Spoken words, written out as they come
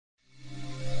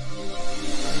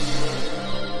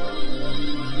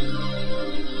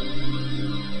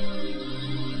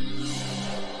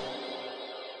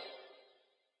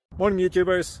Morning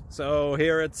YouTubers. So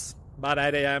here it's about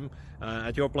 8 a.m.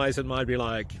 At your place it might be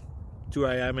like 2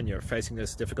 a.m. and you're facing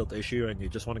this difficult issue and you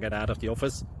just want to get out of the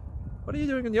office. What are you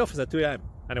doing in the office at 2 a.m?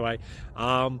 Anyway,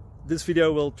 this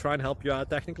video will try and help you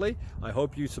out technically. I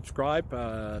hope you subscribe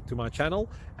to my channel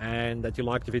and that you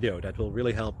like the video. That will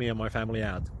really help me and my family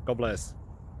out. God bless.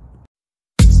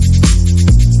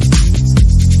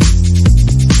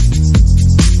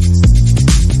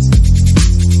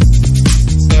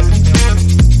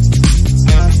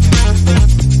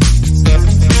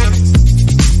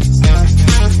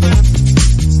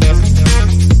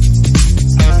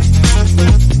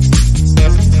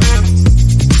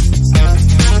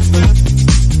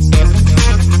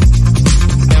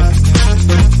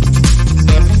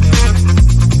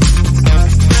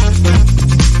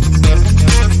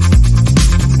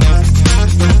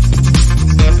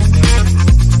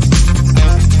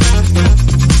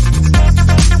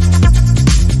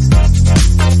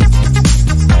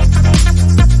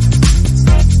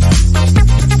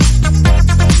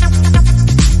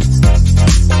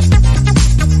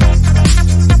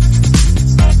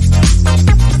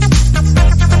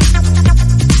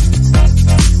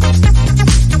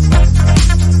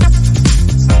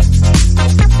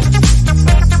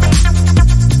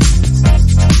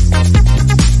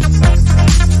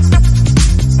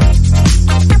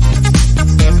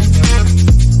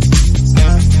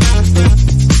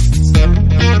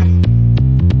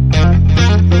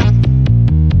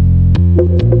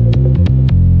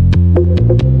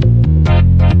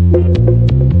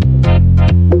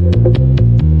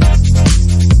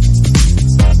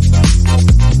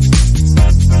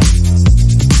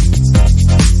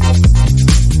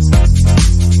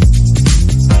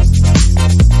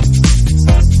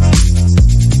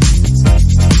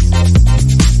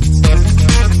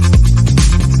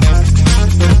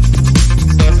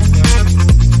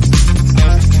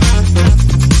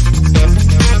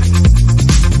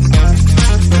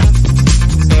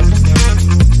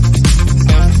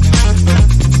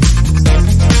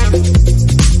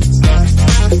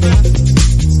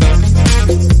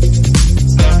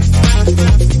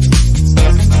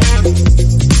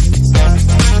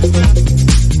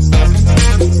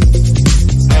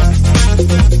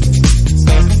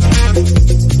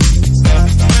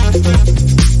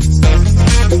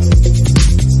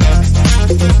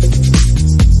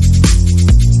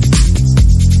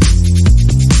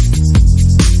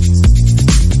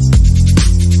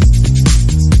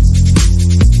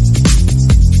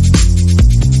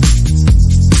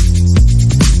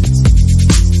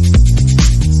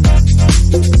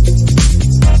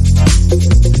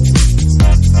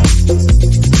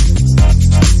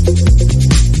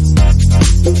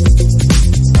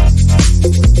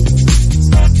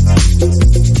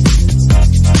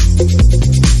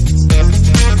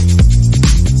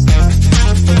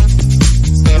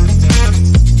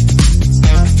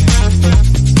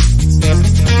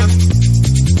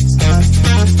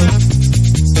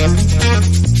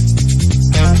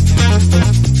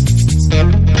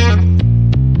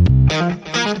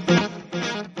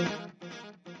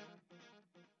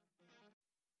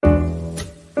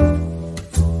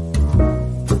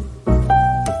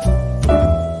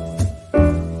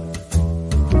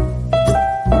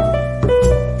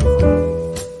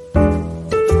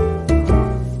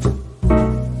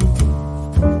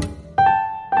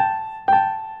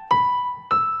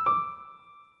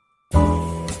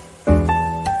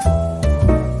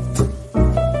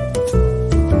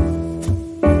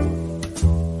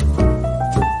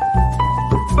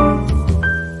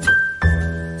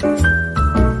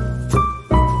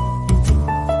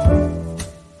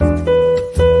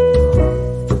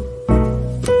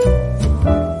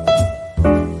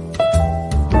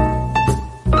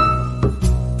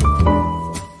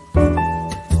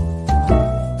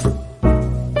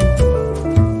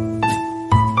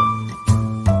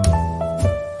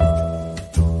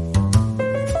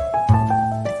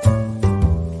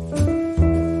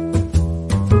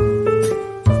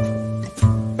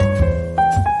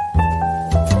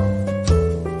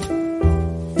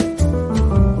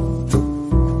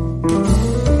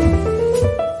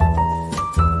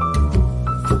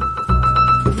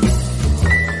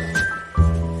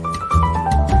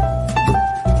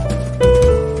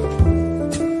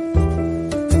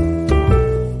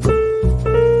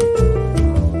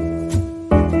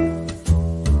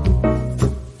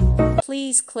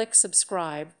 Please click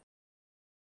subscribe.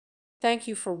 Thank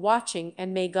you for watching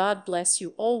and may God bless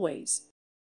you always.